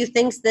part of you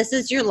thinks this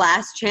is your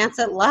last chance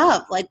at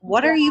love? Like,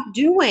 what are you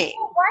doing?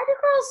 Why do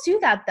girls do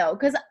that though?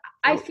 Because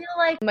I feel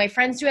like my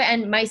friends do it,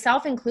 and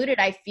myself included.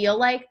 I feel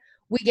like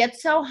we get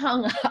so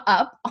hung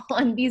up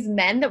on these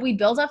men that we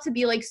build up to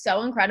be like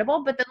so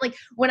incredible. But then like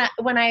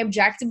when I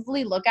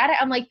objectively look at it,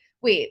 I'm like,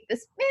 wait,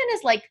 this man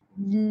is like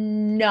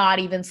not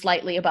even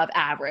slightly above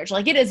average.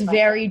 Like, it is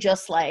very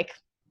just like,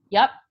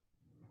 yep,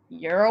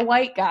 you're a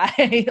white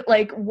guy.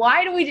 Like,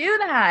 why do we do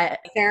that?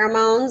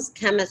 Pheromones,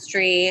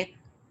 chemistry,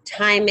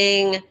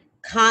 timing,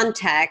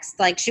 context.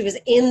 Like, she was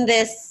in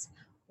this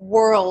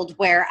world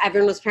where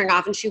everyone was pairing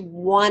off and she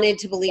wanted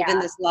to believe in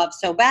this love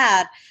so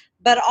bad,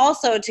 but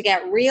also to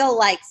get real,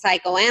 like,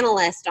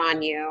 psychoanalyst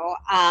on you.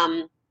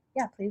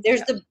 Please.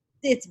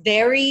 It's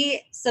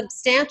very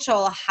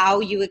substantial how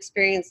you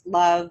experience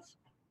love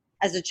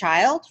as a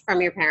child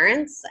from your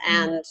parents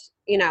and,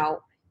 you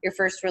know, your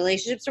first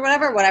relationships or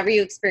whatever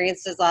you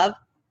experienced as love.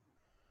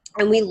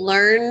 And we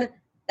learn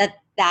that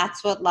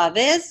that's what love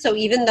is. So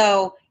even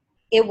though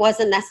it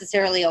wasn't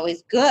necessarily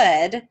always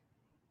good,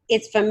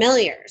 it's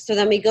familiar. So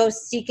then we go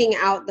seeking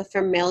out the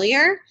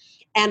familiar.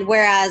 And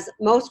whereas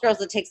most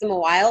girls, it takes them a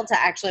while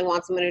to actually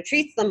want someone who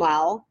treats them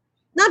well,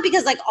 not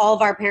because like all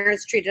of our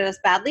parents treated us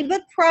badly,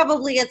 but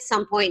probably at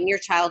some point in your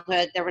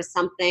childhood, there was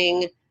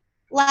something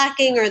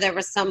lacking, or there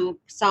was some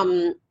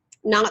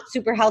not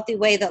super healthy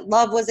way that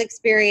love was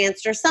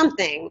experienced, or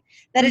something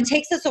that it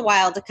takes us a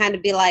while to kind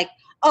of be like,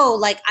 oh,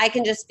 like, I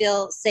can just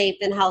feel safe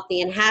and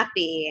healthy and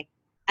happy.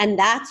 And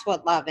that's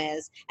what love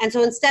is. And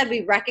so instead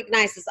we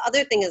recognize this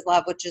other thing as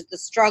love, which is the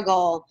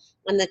struggle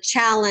and the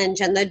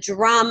challenge and the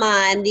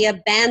drama and the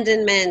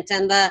abandonment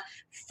and the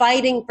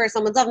fighting for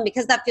someone's love. And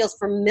because that feels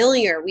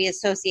familiar, we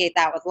associate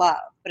that with love,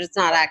 but it's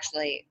not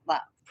actually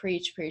love.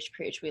 Preach.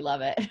 We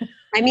love it.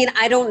 I mean,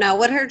 I don't know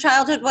what her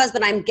childhood was,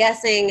 but I'm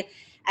guessing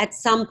at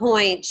some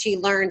point she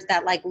learned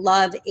that like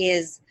love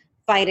is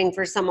fighting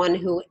for someone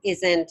who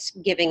isn't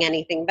giving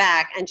anything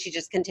back. And she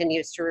just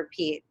continues to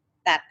repeat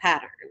that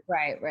pattern.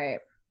 Right.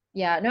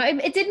 Yeah, no,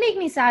 it did make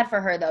me sad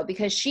for her though,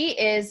 because she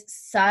is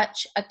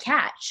such a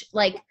catch.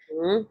 Like,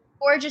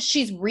 gorgeous.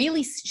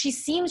 She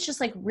seems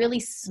just like really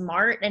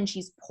smart, and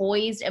she's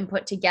poised and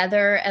put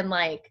together, and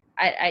like,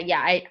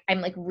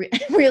 I'm like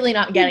really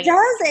not getting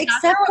it.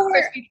 Except for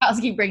what Chris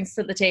Bukowski brings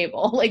to the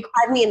table. Like,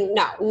 I mean,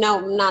 no,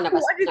 none of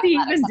us. What does he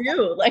even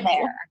do? Like,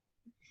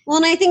 well,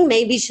 and I think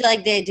maybe she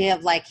liked the idea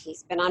of like,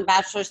 he's been on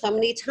Bachelor so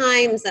many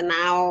times, and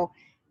now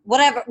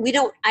whatever.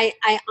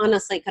 I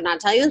honestly could not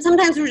tell you. And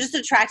sometimes we're just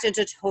attracted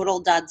to total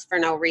duds for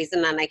no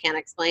reason, and I can't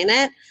explain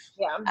it.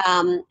 Yeah.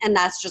 And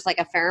that's just like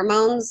a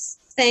pheromones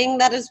thing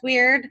that is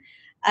weird.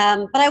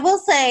 But I will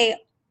say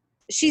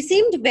she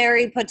seemed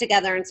very put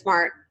together and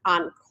smart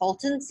on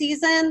Colton's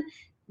season.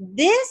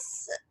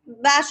 This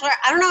Bachelor,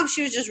 I don't know if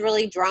she was just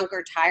really drunk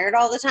or tired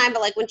all the time,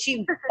 but like when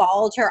she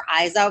bawled her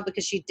eyes out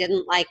because she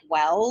didn't like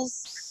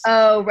Wells.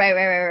 Oh,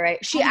 right.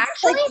 She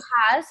actually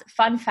has,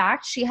 fun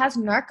fact, she has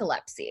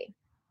narcolepsy.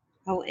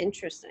 Oh,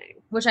 interesting.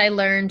 Which I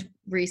learned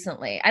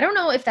recently. I don't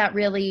know if that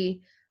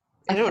really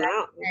I don't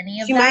know.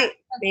 Any of she that.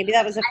 Maybe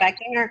that was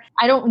affecting her.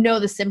 I don't know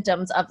the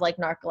symptoms of like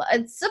narcolepsy.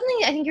 It's something,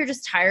 I think you're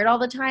just tired all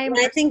the time.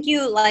 And I think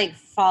you like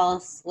fall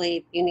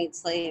asleep. You need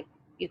sleep.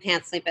 You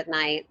can't sleep at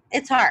night.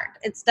 It's hard.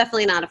 It's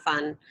definitely not a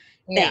fun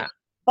thing.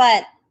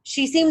 But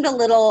she seemed a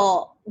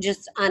little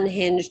just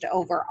unhinged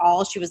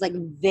overall. She was like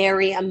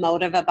very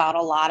emotive about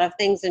a lot of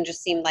things and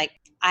just seemed like,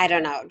 I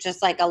don't know,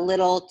 just like a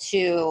little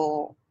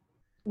too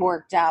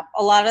worked up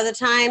a lot of the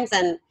times.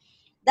 And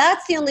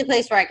that's the only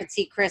place where I could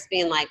see Chris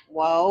being like,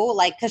 whoa,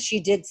 like, because she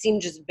did seem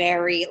just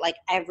very, like,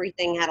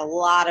 everything had a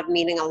lot of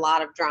meaning, a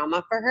lot of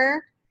drama for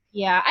her.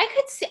 Yeah, I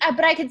could see,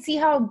 but I could see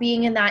how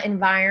being in that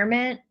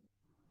environment,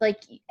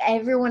 like,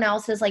 everyone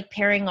else is, like,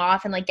 pairing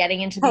off and, like,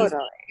 getting into these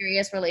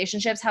serious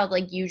relationships, how,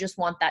 like, you just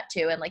want that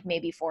too, and, like,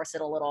 maybe force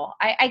it a little.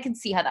 I could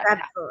see how that could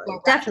happen.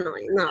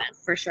 Definitely. No,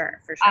 for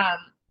sure.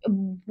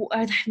 I'm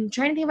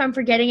trying to think if I'm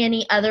forgetting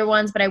any other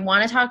ones, but I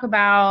want to talk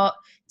about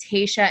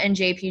Tayshia and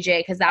JPJ,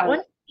 because that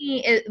one,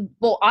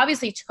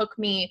 obviously took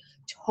me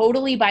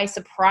totally by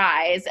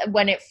surprise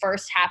when it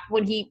first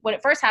happened. When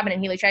it first happened,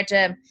 and he, like, tried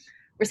to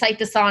recite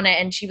the sonnet,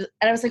 and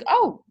I was like,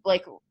 oh,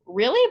 like,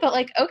 really? But,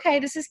 like, okay,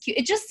 this is cute.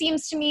 It just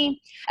seems to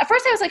me, at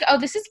first I was like, oh,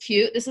 this is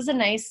cute. This is a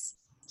nice,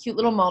 cute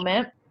little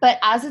moment. But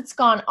as it's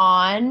gone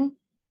on,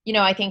 you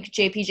know, I think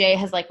JPJ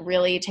has, like,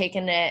 really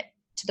taken it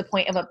to the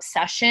point of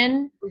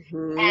obsession.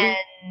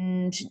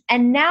 And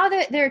now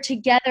that they're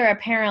together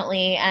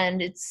apparently,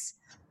 and it's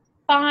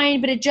fine,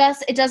 but it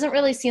doesn't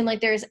really seem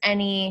like there's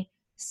any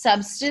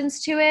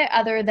substance to it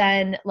other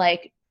than,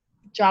 like,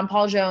 John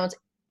Paul Jones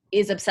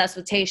is obsessed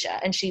with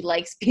Tayshia, and she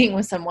likes being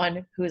with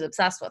someone who's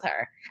obsessed with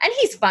her. And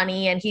he's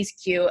funny and he's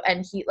cute,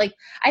 and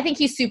I think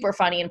he's super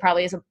funny and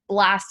probably is a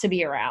blast to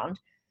be around,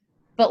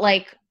 but,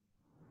 like,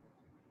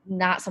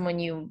 not someone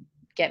you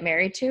get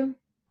married to.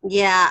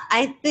 Yeah,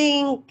 I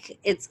think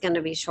it's going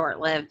to be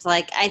short-lived.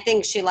 Like, I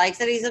think she likes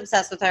that he's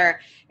obsessed with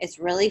her. It's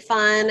really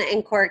fun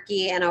and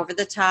quirky and over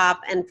the top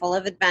and full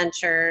of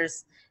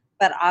adventures.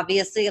 But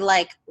obviously,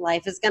 like,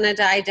 life is going to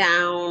die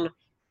down.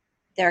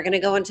 They're going to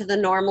go into the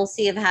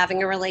normalcy of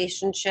having a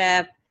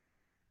relationship.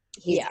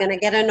 He's going to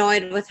get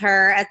annoyed with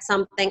her at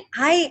something.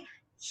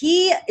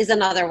 He is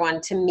another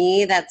one to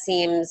me that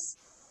seems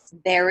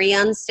very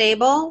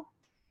unstable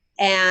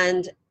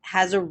and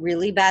has a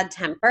really bad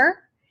temper.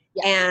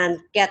 And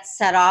gets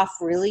set off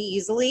really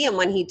easily. And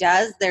when he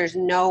does, there's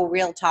no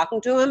real talking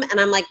to him.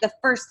 And I'm like, the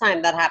first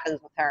time that happens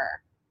with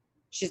her,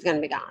 she's going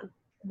to be gone.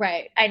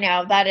 Right. I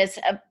know. That is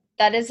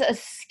a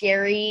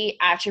scary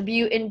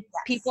attribute in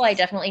people. I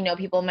definitely know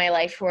people in my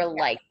life who are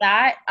like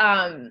that.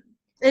 And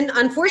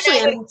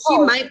unfortunately, she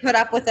might put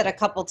up with it a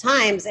couple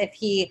times if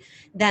he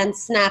then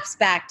snaps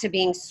back to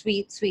being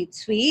sweet.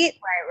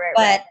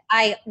 But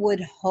I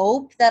would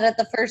hope that at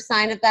the first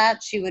sign of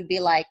that, she would be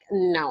like,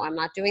 no, I'm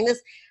not doing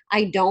this.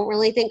 I don't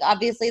really think,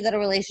 obviously, that a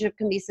relationship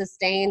can be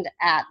sustained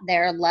at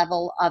their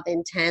level of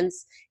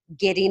intense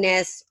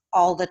giddiness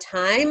all the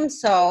time.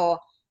 So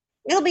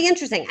it'll be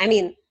interesting. I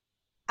mean,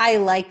 I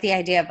like the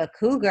idea of a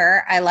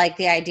cougar. I like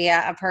the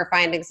idea of her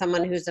finding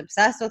someone who's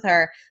obsessed with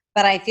her.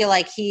 But I feel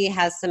like he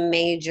has some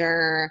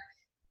major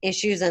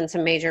issues and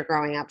some major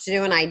growing up to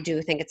do. And I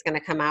do think it's going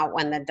to come out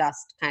when the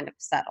dust kind of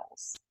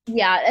settles.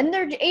 Yeah, and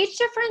their age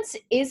difference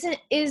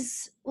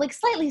is like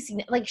slightly,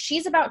 like,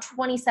 she's about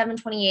 27,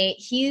 28,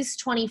 he's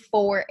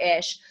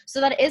 24-ish.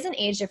 So that is an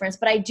age difference,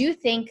 but I do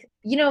think,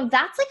 you know,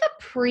 that's like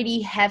a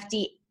pretty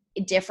hefty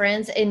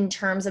difference in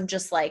terms of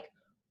just, like,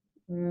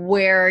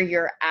 where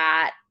you're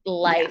at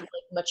life, like,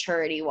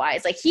 maturity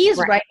wise. Like, he is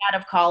right out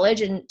of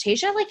college, and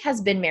Tayshia, like,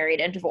 has been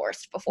married and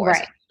divorced before.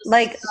 Right.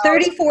 Like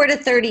 34 to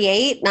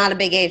 38, not a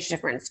big age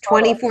difference.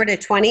 24 to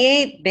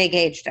 28, big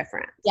age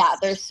difference. Yeah,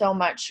 there's so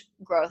much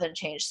growth and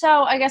change.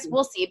 So I guess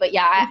we'll see. But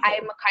yeah,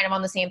 I'm kind of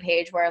on the same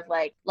page where,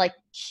 like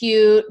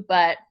cute,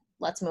 but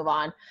let's move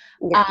on.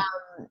 Yeah.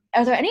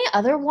 Are there any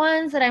other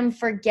ones that I'm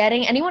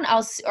forgetting? Anyone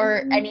else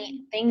or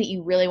anything that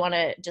you really want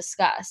to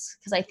discuss?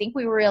 Because I think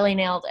we really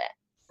nailed it.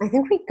 I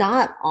think we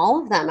got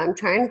all of them. I'm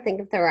trying to think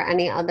if there were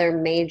any other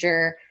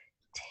major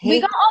We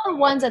got all the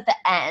ones at the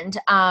end.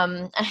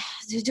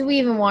 Do we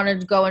even want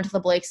to go into the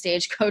Blake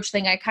Stagecoach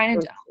thing? I kind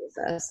of don't.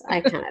 Jesus,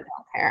 I kind of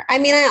don't care. I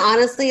mean, I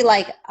honestly,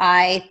 like,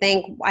 I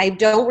think I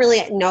don't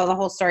really know the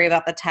whole story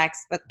about the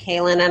text with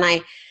Kaylin,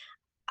 and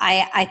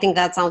I think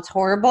that sounds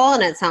horrible,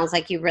 and it sounds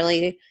like you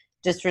really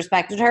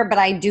disrespected her. But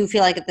I do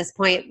feel like at this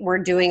point we're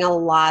doing a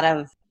lot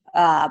of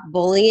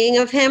bullying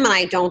of him, and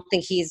I don't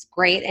think he's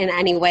great in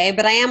any way.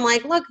 But I am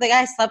like, look, the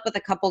guy slept with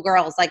a couple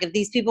girls. Like, if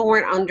these people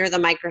weren't under the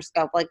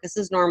microscope, like, this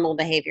is normal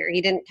behavior. He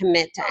didn't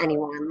commit to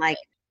anyone. Like,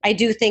 I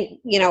do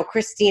think, you know,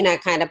 Christina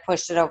kind of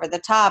pushed it over the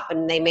top,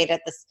 and they made it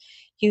this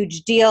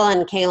huge deal,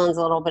 and Kaylin's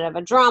a little bit of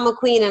a drama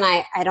queen, and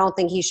I don't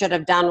think he should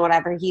have done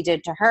whatever he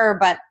did to her.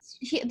 But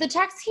the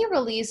text he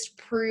released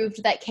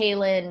proved that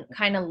Kaylin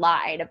kind of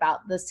lied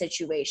about the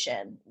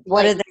situation.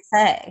 What did they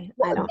say?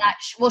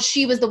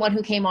 She was the one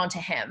who came on to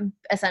him,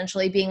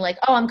 essentially being like,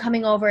 oh, I'm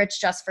coming over. It's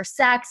just for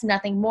sex,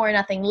 nothing more,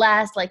 nothing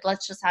less. Like,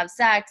 let's just have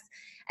sex.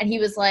 And he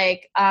was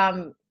like,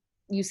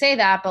 you say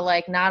that, but,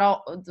 like, not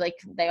all, like,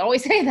 they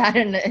always say that,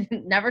 and it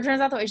never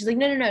turns out that way. She's like,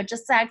 no,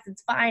 just sex.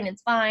 It's fine.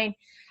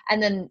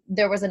 And then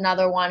there was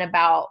another one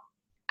about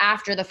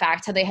after the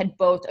fact, how they had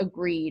both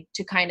agreed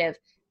to kind of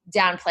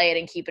downplay it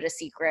and keep it a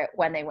secret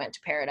when they went to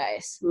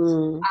Paradise.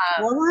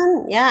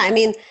 Yeah, I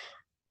mean,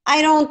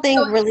 I don't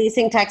think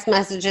releasing text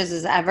messages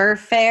is ever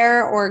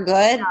fair or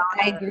good.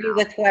 I agree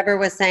with whoever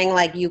was saying,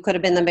 like, you could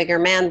have been the bigger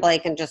man,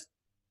 Blake, and just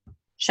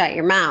shut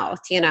your mouth,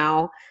 you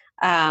know.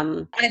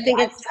 I think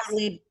it's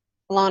totally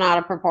blown out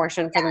of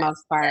proportion for the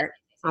most part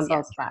on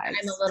both sides.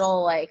 I'm a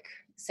little like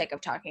sick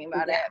of talking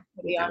about it,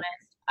 to be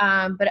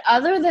honest. But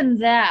other than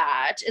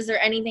that, is there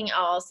anything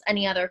else,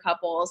 any other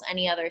couples,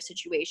 any other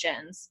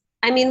situations?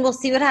 I mean, we'll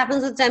see what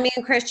happens with Demi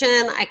and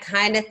Christian. I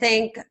kind of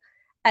think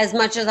as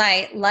much as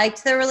I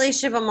liked their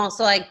relationship, I'm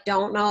also like,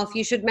 don't know if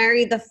you should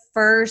marry the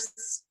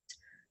first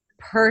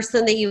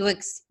person that you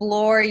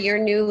explore your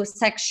new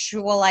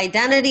sexual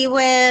identity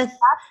with.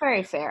 That's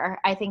very fair.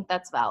 I think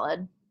that's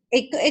valid.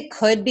 It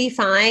could be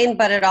fine,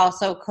 but it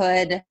also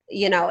could,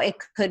 it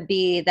could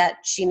be that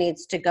she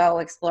needs to go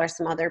explore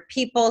some other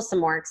people,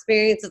 some more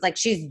experiences. Like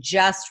she's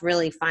just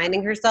really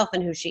finding herself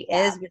and who she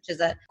is, which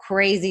is a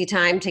crazy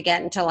time to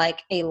get into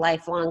like a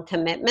lifelong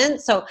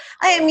commitment. So,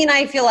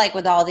 I feel like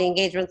with all the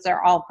engagements,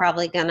 they're all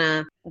probably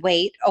gonna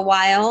wait a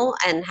while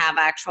and have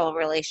actual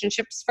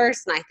relationships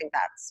first. And I think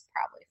that's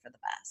probably for the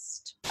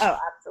best. Oh,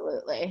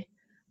 absolutely.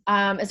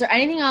 Is there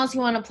anything else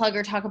you want to plug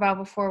or talk about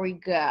before we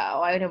go?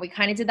 I know we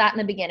kind of did that in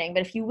the beginning,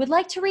 but if you would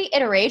like to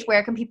reiterate,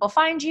 where can people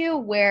find you?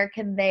 Where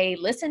can they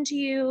listen to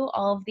you?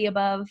 All of the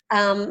above.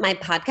 My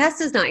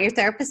podcast is Not Your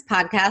Therapist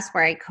Podcast,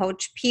 where I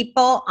coach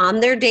people on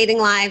their dating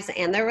lives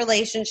and their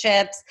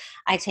relationships.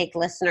 I take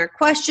listener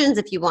questions.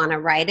 If you want to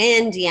write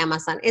in, DM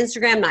us on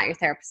Instagram, Not Your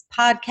Therapist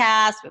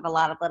Podcast. We have a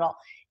lot of little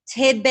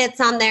tidbits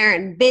on there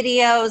and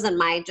videos and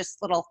my just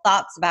little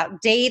thoughts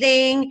about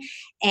dating.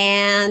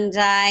 And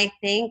I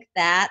think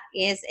that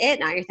is it.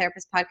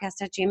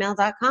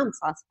 NotYourTherapistPodcast@gmail.com. It's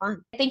lots of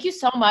fun. Thank you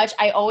so much.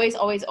 I always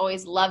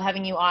love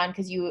having you on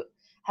because you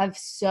have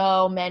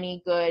so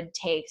many good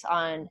takes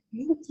on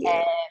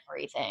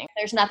everything.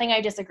 There's nothing I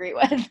disagree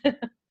with.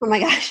 Oh my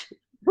gosh.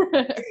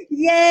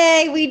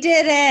 Yay, we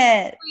did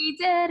it. We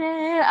did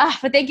it.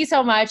 But thank you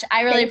so much.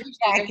 I really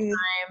appreciate your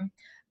time.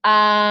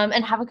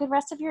 And have a good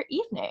rest of your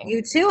evening.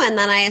 You too. And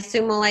then I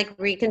assume we'll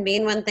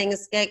reconvene when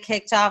things get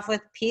kicked off with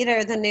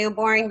Peter, the new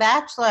boring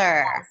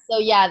bachelor. So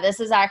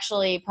this is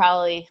actually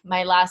probably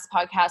my last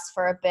podcast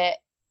for a bit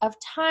of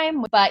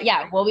time. But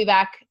we'll be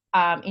back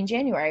in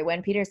January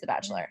when Peter's the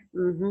bachelor.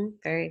 Mm-hmm.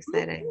 Very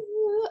exciting.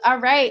 All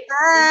right.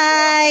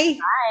 Bye.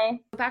 Bye.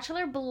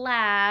 Bachelor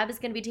Blab is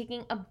going to be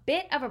taking a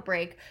bit of a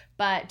break,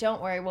 but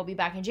don't worry, we'll be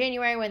back in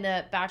January when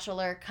the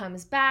Bachelor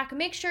comes back.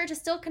 Make sure to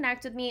still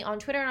connect with me on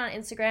Twitter and on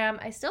Instagram.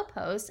 I still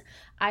post.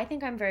 I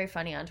think I'm very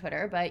funny on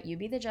Twitter, but you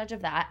be the judge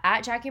of that,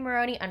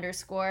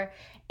 @JackieMaroney_.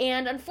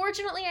 And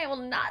unfortunately, I will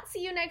not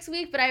see you next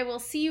week, but I will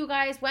see you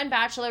guys when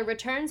Bachelor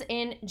returns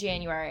in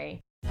January.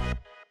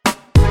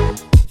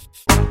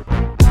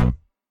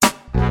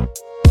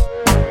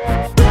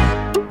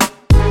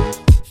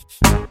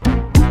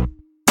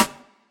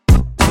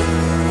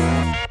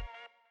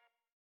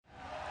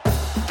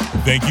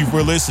 Thank you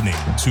for listening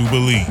to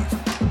Believe.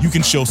 You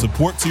can show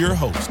support to your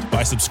host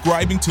by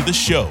subscribing to the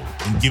show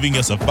and giving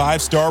us a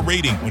 5-star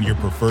rating on your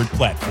preferred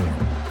platform.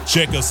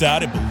 Check us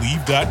out at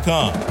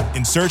Believe.com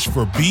and search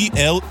for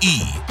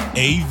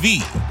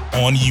BLEAV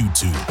on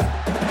YouTube.